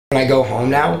When I go home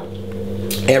now,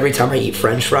 every time I eat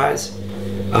French fries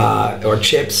or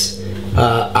chips,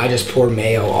 I just pour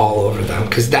mayo all over them,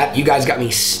 because you guys got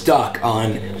me stuck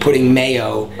on putting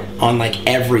mayo on like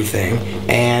everything.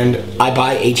 And I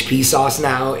buy HP sauce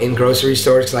now in grocery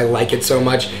stores because I like it so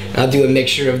much. And I'll do a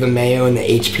mixture of the mayo and the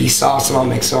HP sauce, and I'll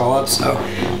mix it all up. So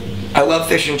I love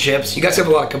fish and chips. You guys have a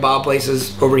lot of kebab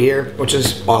places over here, which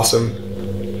is awesome.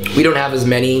 We don't have as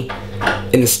many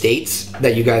in the States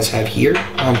that you guys have here.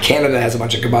 Canada has a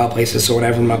bunch of kebab places, so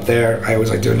whenever I'm up there, I always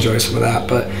like to enjoy some of that.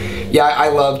 But yeah, I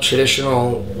love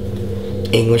traditional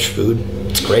English food.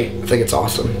 It's great. I think it's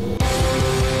awesome.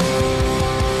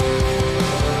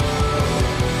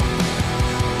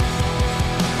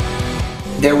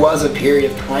 There was a period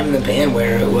of time in the band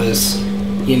where it was,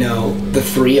 you know, the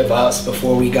three of us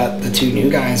before we got the two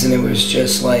new guys, and it was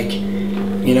just like,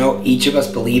 you know, each of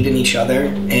us believed in each other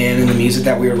and in the music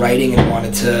that we were writing, and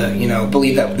wanted to, you know,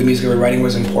 believe that the music we were writing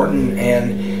was important,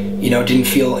 and, you know, didn't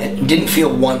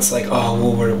feel once like, oh,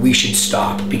 well, we should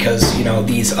stop because, you know,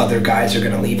 these other guys are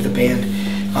gonna leave the band.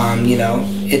 You know,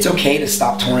 it's okay to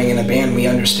stop touring in a band. We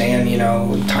understand, you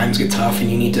know, times get tough and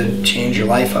you need to change your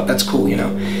life up. That's cool, you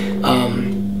know.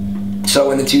 So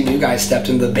when the two new guys stepped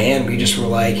into the band, we just were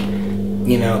like,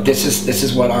 you know, this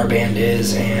is what our band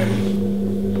is, and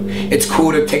it's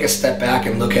cool to take a step back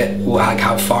and look at like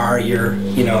how far your,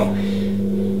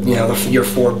 your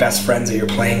four best friends that you're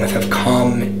playing with have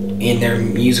come in their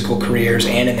musical careers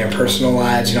and in their personal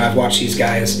lives. You know, I've watched these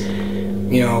guys,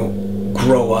 you know,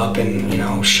 grow up, and, you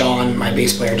know, Sean, my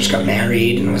bass player, just got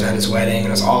married and was at his wedding, and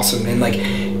it was awesome. And like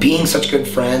being such good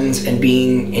friends and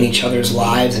being in each other's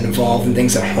lives and involved in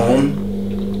things at home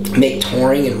make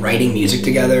touring and writing music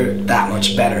together that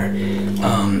much better.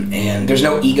 And there's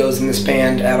no egos in this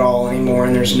band at all anymore,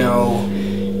 and there's no,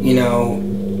 you know,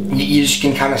 you just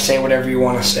can kind of say whatever you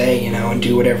want to say, you know, and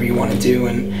do whatever you want to do.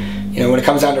 And, you know, when it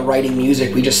comes down to writing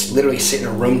music, we just literally sit in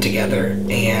a room together,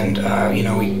 and, you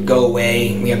know, we go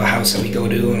away, we have a house that we go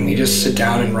to, and we just sit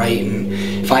down and write. And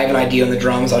if I have an idea on the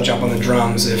drums, I'll jump on the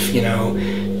drums. If, you know,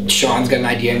 Sean's got an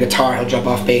idea on guitar, he'll jump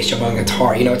off bass, jump on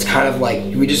guitar. You know, it's kind of like,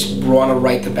 we just want to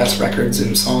write the best records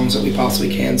and songs that we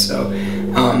possibly can. So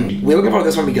we're looking forward to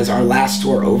this one because our last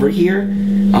tour over here,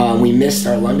 we missed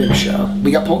our London show.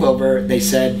 We got pulled over. They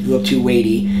said, you look too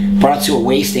weighty. Brought us to a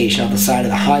weigh station off the side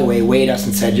of the highway, weighed us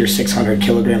and said, you're 600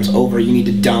 kilograms over. You need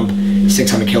to dump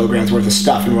 600 kilograms worth of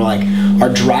stuff. And we're like, our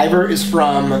driver is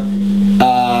from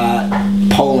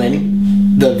Poland.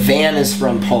 The van is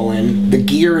from Poland. The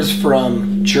gear is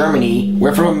from Germany.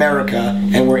 We're from America,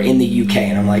 and we're in the UK.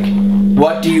 And I'm like,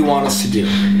 what do you want us to do?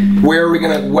 Where are we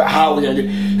gonna? How are we gonna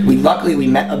do? Luckily we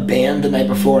met a band the night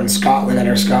before in Scotland at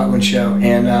our Scotland show,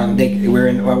 and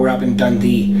we're up in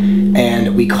Dundee,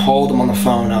 and we called them on the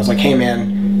phone. I was like, hey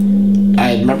man,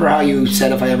 I remember how you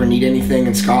said if I ever need anything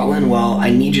in Scotland. Well, I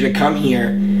need you to come here.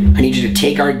 I need you to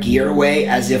take our gear away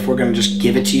as if we're gonna just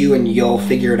give it to you and you'll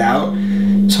figure it out,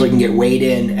 so we can get weighed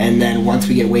in, and then once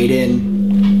we get weighed in,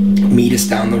 meet us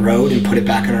down the road and put it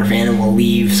back in our van, and we'll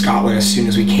leave Scotland as soon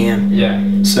as we can. Yeah.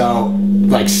 So,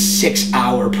 like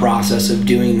 6-hour process of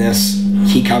doing this.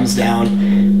 He comes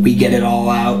down, we get it all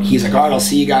out. He's like, all right, I'll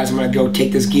see you guys. I'm gonna go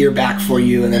take this gear back for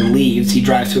you, and then leaves. He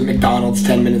drives to a McDonald's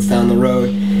 10 minutes down the road,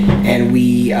 and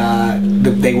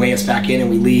they weigh us back in, and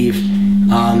we leave,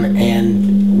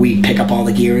 and we pick up all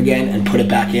the gear again and put it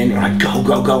back in. And we're like, go,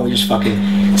 go, go. We just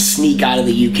fucking sneak out of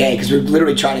the UK, because we're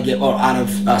literally trying to get out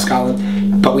of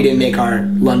Scotland, but we didn't make our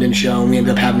London show, and we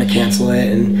ended up having to cancel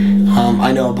it. And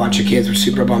I know a bunch of kids were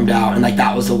super bummed out, and like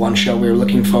that was the one show we were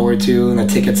looking forward to, and the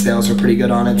ticket sales were pretty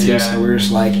good on it too. Yeah. So we were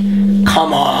just like,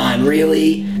 come on,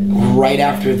 really? Right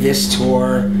after this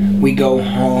tour, we go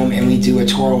home and we do a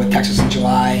tour with Texas in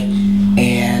July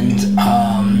and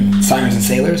Sirens and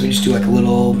Sailors. We just do like a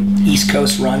little East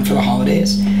Coast run for the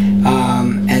holidays.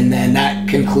 And then that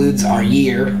concludes our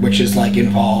year, which is like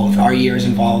our year is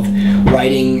involved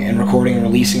writing and recording and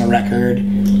releasing a record,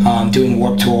 doing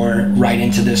Warped Tour, right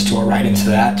into this tour, right into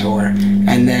that tour.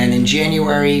 And then in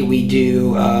January, we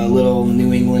do a little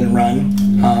New England run.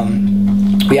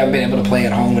 We haven't been able to play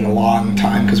at home in a long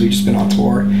time because we've just been on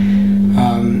tour.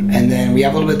 And then we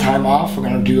have a little bit of time off. We're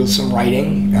gonna do some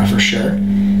writing, for sure.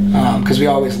 Because we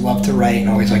always love to write and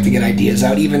always like to get ideas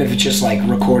out, even if it's just like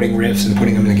recording riffs and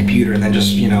putting them in the computer and then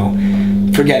just, you know,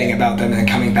 forgetting about them and then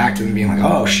coming back to them and being like,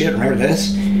 oh shit, remember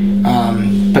this?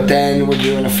 But then we're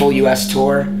doing a full US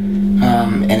tour,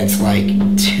 and it's like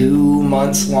 2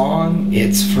 months long.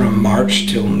 It's from March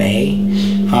till May.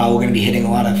 We're going to be hitting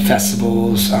a lot of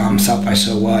festivals, South by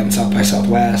So What and South by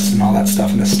Southwest and all that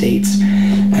stuff in the States.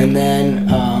 And then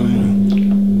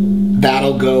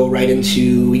that'll go right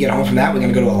into, we get home from that, we're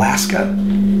going to go to Alaska,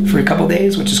 for a couple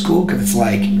days, which is cool because it's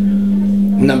like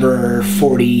number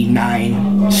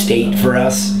 49 state for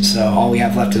us. So all we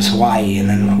have left is Hawaii, and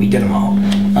then we did them all.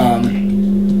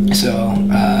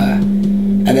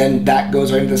 And then that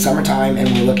goes right into the summertime, and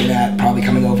we're looking at probably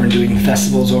coming over and doing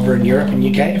festivals over in Europe and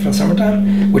UK for the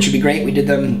summertime, which would be great. We did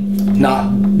them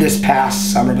not this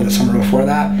past summer, but the summer before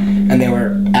that, and they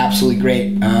were absolutely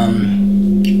great. I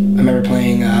remember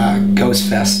playing Ghost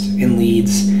Fest in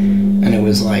Leeds, and it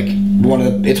was like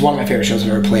it's one of my favorite shows I've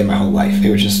ever played in my whole life.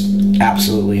 It was just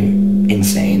absolutely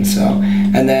insane. So,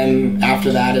 and then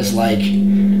after that is like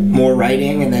more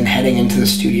writing, and then heading into the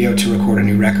studio to record a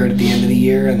new record at the end of the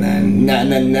year, and then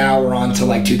now we're on to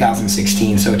like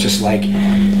 2016. So it's just like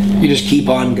you just keep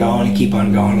on going and keep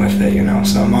on going with it, you know.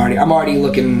 So I'm already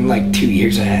looking like 2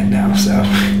 years ahead now. So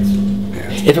yeah.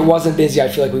 If it wasn't busy, I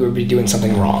feel like we would be doing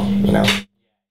something wrong, you know.